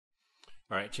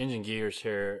All right, changing gears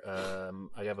here.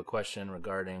 I have a question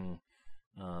regarding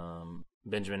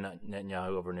Benjamin Netanyahu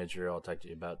over in Israel. I'll talk to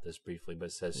you about this briefly, but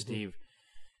it says, Steve,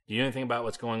 do you know anything about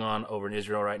what's going on over in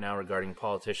Israel right now regarding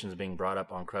politicians being brought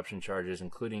up on corruption charges,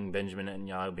 including Benjamin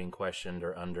Netanyahu being questioned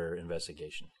or under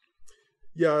investigation?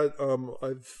 Yeah,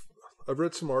 I've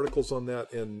read some articles on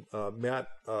that, and Matt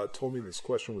told me this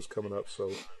question was coming up,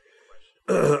 so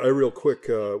I real quick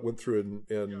went through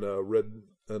and read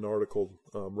an article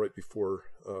right before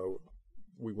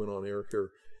we went on air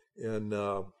here, and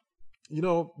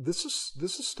this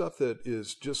is stuff that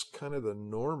is just kind of the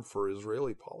norm for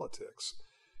Israeli politics,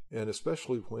 and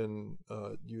especially when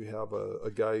you have a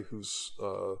guy who's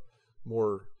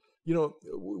more.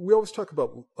 We always talk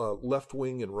about left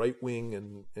wing and right wing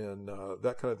and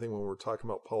that kind of thing when we're talking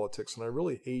about politics, and I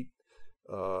really hate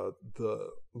the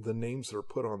names that are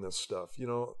put on this stuff.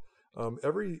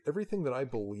 Everything that I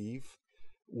believe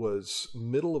was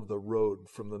middle of the road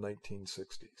from the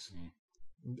 1960s.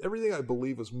 Everything I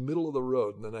believe was middle of the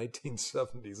road in the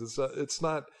 1970s.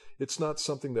 It's not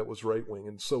something that was right wing.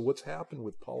 And so what's happened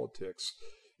with politics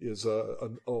is a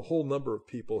whole number of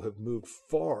people have moved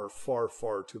far, far,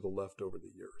 far to the left over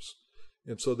the years.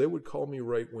 And so they would call me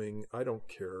right wing. I don't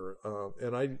care.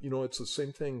 And it's the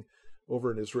same thing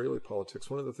over in Israeli politics.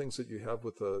 One of the things that you have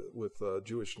with the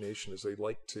Jewish nation is they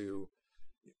like to,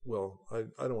 well, I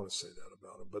don't want to say that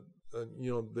about them, but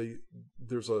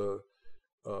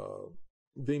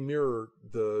they mirror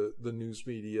the news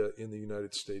media in the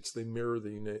United States. They mirror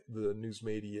the news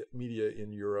media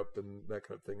in Europe and that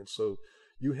kind of thing. And so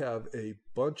you have a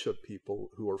bunch of people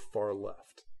who are far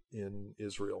left in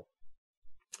Israel.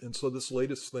 And so this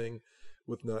latest thing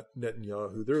with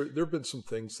Netanyahu, there have been some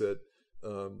things that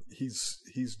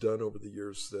he's done over the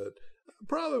years that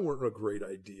probably weren't a great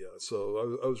idea.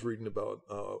 So I was reading about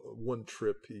one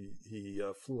trip he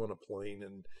flew on a plane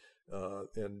and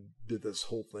did this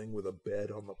whole thing with a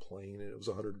bed on the plane, and it was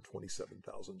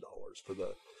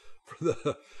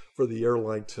 $127,000 for the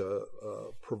airline to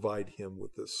provide him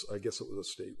with this. I guess it was a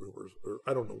state room, or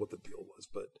I don't know what the deal was,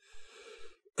 but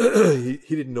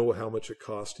he didn't know how much it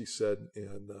cost. He said,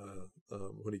 and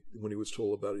when he was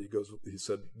told about it, he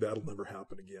said that'll never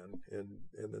happen again, and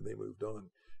then they moved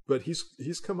on. But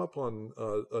he's come up on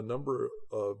a number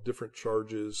of different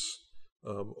charges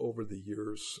over the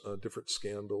years, different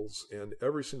scandals, and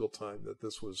every single time that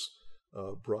this was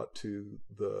brought to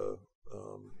the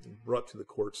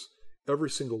courts, every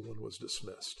single one was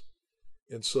dismissed.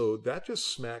 And so that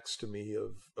just smacks to me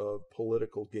of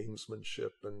political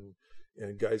gamesmanship and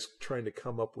guys trying to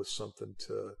come up with something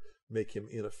to make him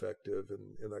ineffective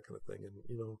and that kind of thing.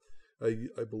 And I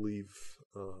believe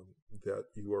that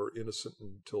you are innocent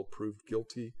until proved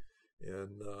guilty,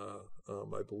 and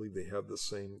I believe they have the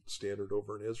same standard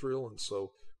over in Israel. And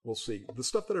so we'll see. The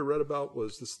stuff that I read about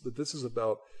was this is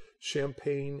about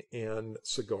champagne and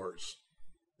cigars,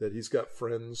 that he's got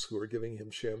friends who are giving him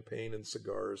champagne and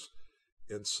cigars.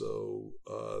 And so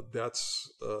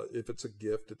that's, if it's a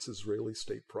gift, it's Israeli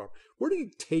state property. Where do you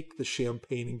take the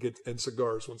champagne and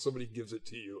cigars when somebody gives it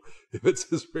to you if it's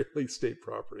Israeli state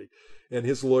property? And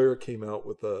his lawyer came out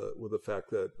with the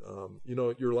fact that,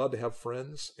 you're allowed to have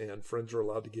friends, and friends are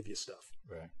allowed to give you stuff.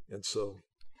 Right. And so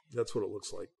that's what it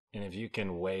looks like. And if you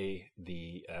can weigh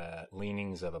the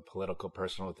leanings of a political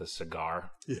person with a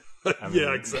cigar, yeah, I mean,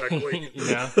 yeah, exactly.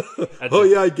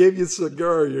 I gave you a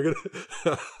cigar. You're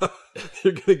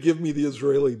gonna give me the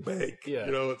Israeli bank. Yeah,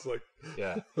 it's like,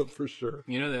 yeah, for sure.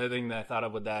 The other thing that I thought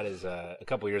of with that is a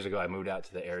couple of years ago I moved out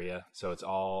to the area, so it's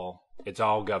all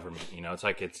government. It's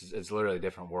like it's literally a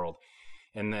different world,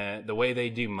 and the way they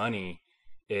do money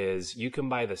is you can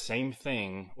buy the same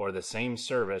thing or the same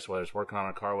service, whether it's working on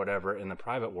a car or whatever, in the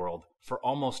private world for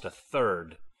almost a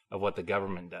third of what the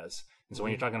government does. And so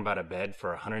when you're talking about a bed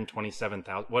for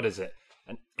 $127,000, what is it?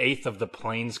 An eighth of the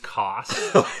plane's cost?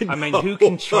 I mean, who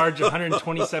can charge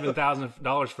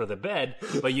 $127,000 for the bed,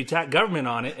 but you tack government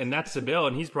on it, and that's the bill,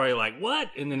 and he's probably like, what?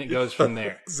 And then it goes from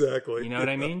there. Exactly. You know what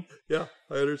I mean? Yeah,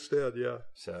 I understand, yeah.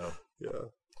 So, yeah.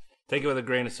 Take it with a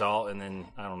grain of salt, and then,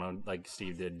 I don't know, like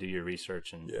Steve did, do your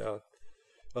research. And yeah.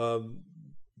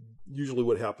 Usually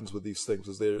what happens with these things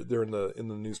is they're in the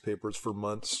newspapers for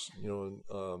months, and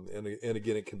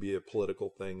again, it can be a political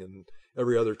thing, and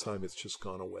every other time it's just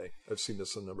gone away. I've seen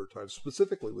this a number of times,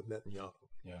 specifically with Netanyahu.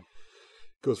 Yeah.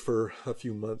 Goes for a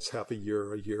few months, half a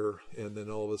year, and then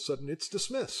all of a sudden it's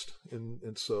dismissed.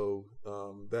 And so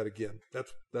that again,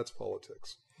 that's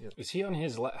politics. Yeah. Is he on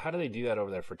his? How do they do that over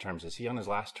there for terms? Is he on his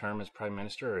last term as prime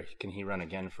minister, or can he run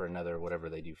again for another whatever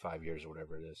they do, 5 years or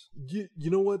whatever it is? You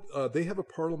know what? They have a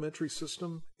parliamentary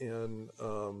system, and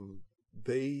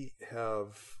they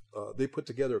have they put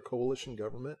together a coalition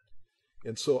government,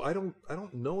 and so I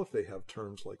don't know if they have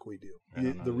terms like we do.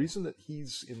 The reason that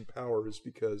he's in power is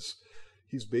because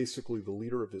he's basically the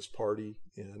leader of his party,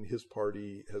 and his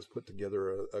party has put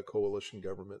together a coalition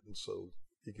government, and so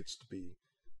he gets to be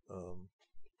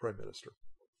prime minister.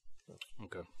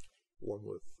 Okay. Along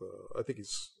with, I think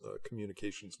he's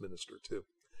communications minister too.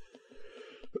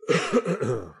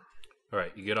 All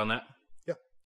right, you good on that?